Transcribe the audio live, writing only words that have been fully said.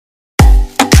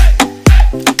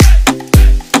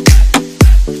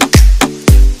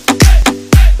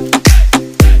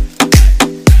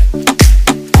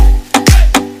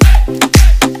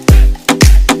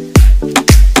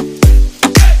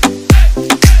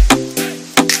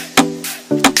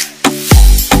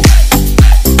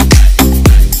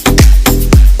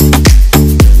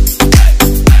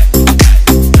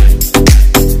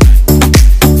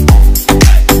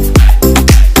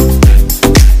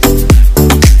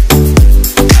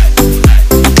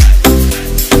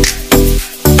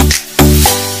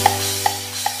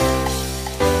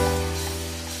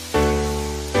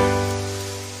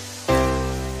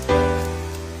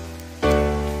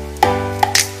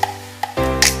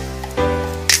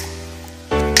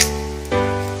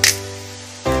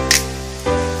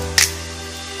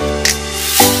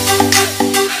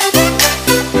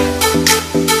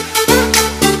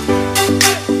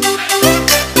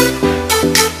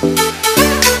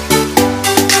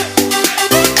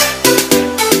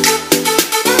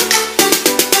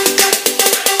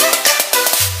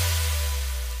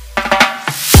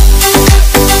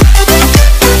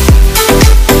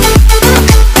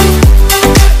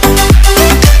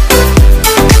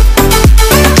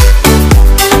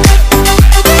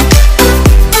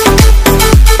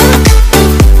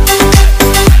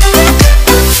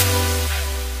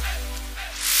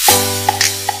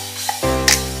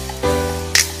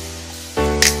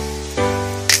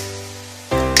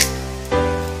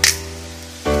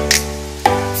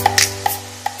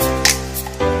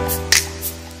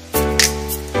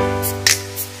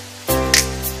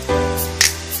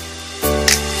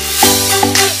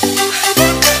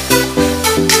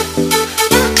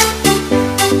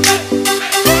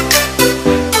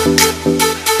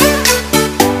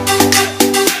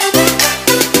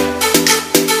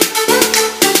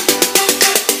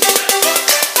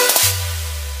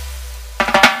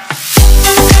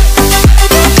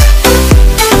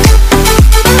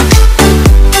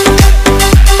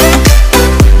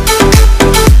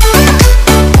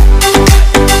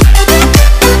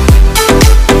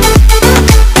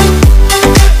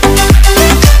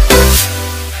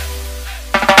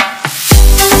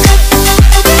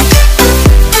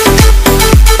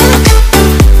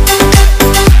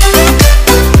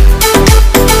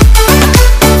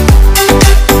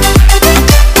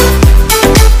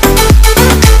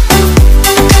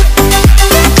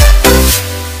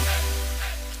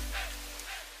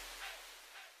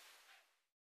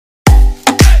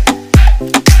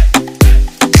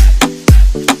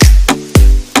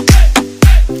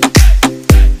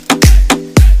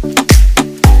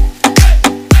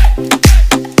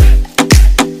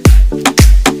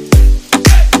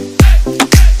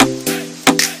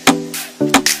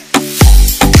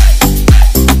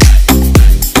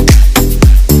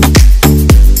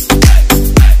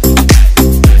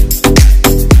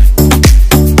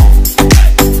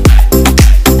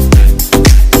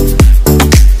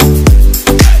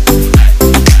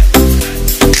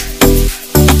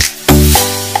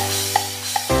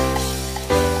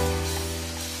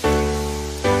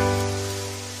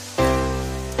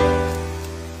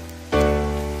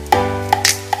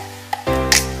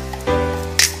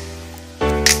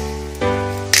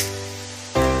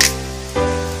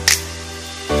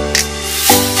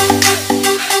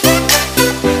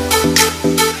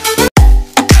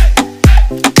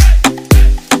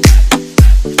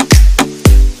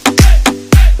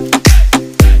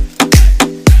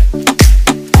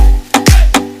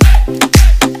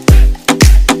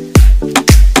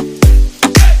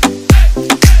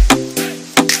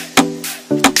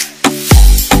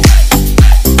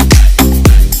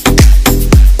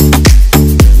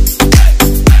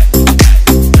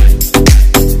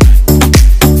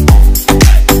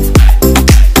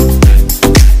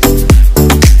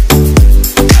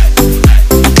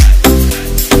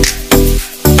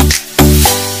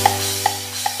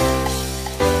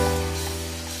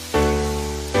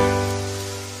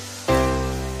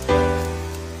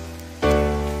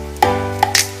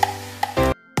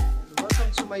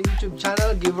my YouTube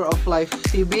channel, Giver of Life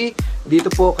TV.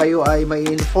 Dito po kayo ay may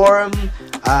inform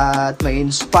at may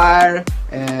inspire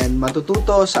and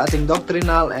matututo sa ating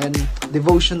doctrinal and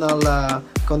devotional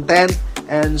content.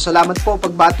 And salamat po,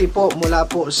 pagbati po mula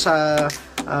po sa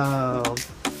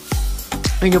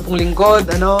inyo pong lingkod,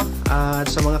 at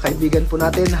sa mga kaibigan po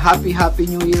natin. Happy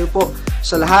New Year po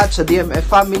sa lahat, sa DMF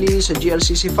family, sa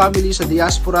GLCC family, sa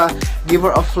diaspora,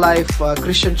 Giver of Life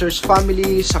Christian Church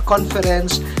family, sa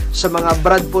conference, sa mga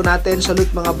brad po natin,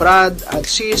 salute mga brad at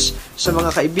sis, sa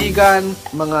mga kaibigan,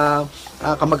 mga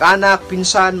kamag-anak,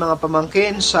 pinsan, mga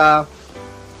pamangkin, sa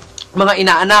mga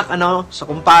inaanak, sa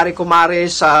kumpare, kumare,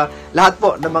 sa lahat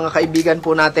po ng mga kaibigan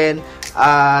po natin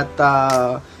at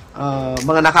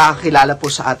mga nakakakilala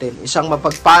po sa atin. Isang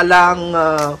mapagpalang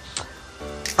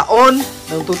taon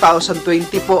ng 2020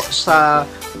 po sa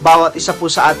bawat isa po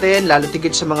sa atin, lalo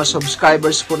tigit sa mga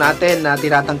subscribers po natin na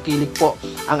tinatangkilik po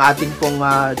ang ating pong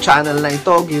channel na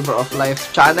ito, Giver of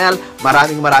Life channel.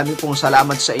 Maraming pong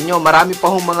salamat sa inyo. Marami pa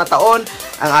hong mga taon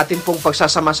ang ating pong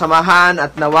pagsasama-samahan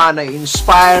at nawa na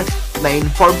inspire, na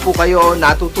inform po kayo,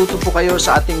 natututo po kayo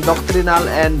sa ating doctrinal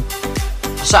and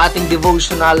sa ating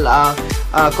devotional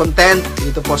content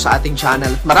dito po sa ating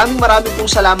channel. Maraming pong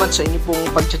salamat sa inyo pong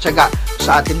pagtsatsaga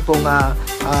sa ating pong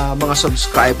mga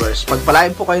subscribers.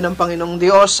 Pagpalain po kayo ng Panginoong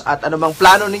Diyos at anumang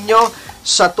plano ninyo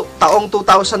sa taong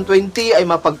 2020 ay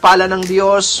mapagpala ng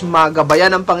Diyos,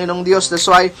 magabayan ng Panginoong Diyos. That's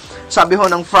why sabi ho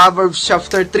ng Proverbs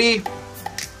chapter 3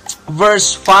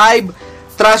 verse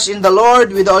 5, trust in the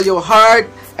Lord with all your heart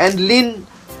and lean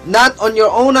not on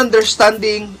your own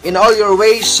understanding, in all your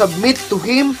ways submit to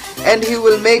Him, and He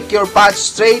will make your path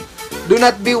straight. Do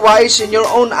not be wise in your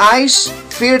own eyes.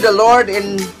 Fear the Lord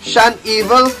and shun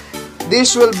evil.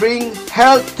 This will bring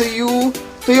health to you,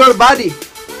 to your body,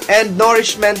 and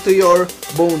nourishment to your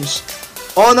bones.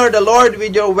 Honor the Lord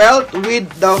with your wealth, with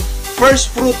the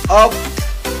first fruit of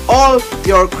all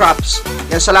your crops.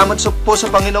 Yan, salamat po sa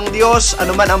Panginoong Diyos.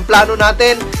 Ano man ang plano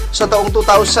natin sa taong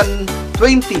 2020,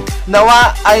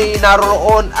 nawa ay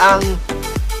naroon ang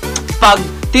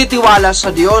pagtitiwala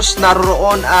sa Diyos,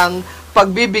 naroon ang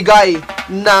pagbibigay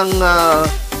ng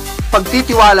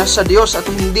pagtitiwala sa Diyos at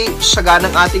hindi saga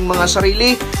ng ating mga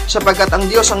sarili, sapagkat ang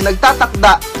Diyos ang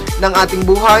nagtatakda ng ating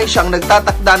buhay, siyang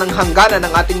nagtatakda ng hangganan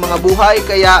ng ating mga buhay,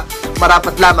 kaya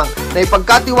marapat lamang na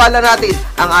ipagkatiwala natin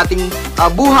ang ating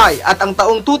buhay at ang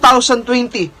taong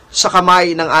 2020 sa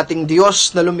kamay ng ating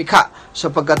Diyos na lumikha,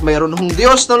 sapagkat mayroon hong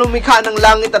Diyos na lumikha ng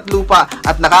langit at lupa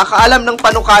at nakakaalam ng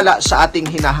panukala sa ating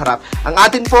hinaharap. Ang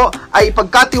atin po ay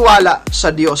ipagkatiwala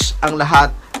sa Diyos ang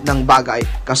lahat ng bagay,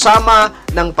 kasama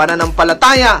ng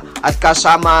pananampalataya at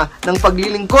kasama ng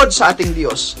paglilingkod sa ating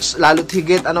Diyos, lalo't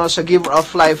higit sa Giver of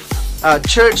Life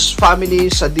Church family,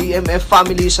 sa DMF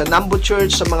family, sa Nambo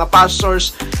Church, sa mga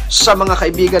pastors, sa mga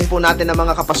kaibigan po natin na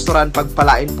mga kapastoran.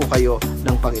 Pagpalain po kayo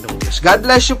ng Panginoong Diyos. God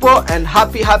bless you po and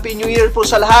Happy New Year po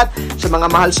sa lahat, sa mga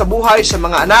mahal sa buhay, sa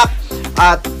mga anak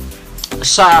at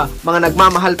sa mga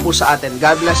nagmamahal po sa atin.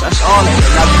 God bless us all and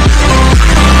love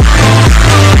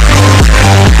you.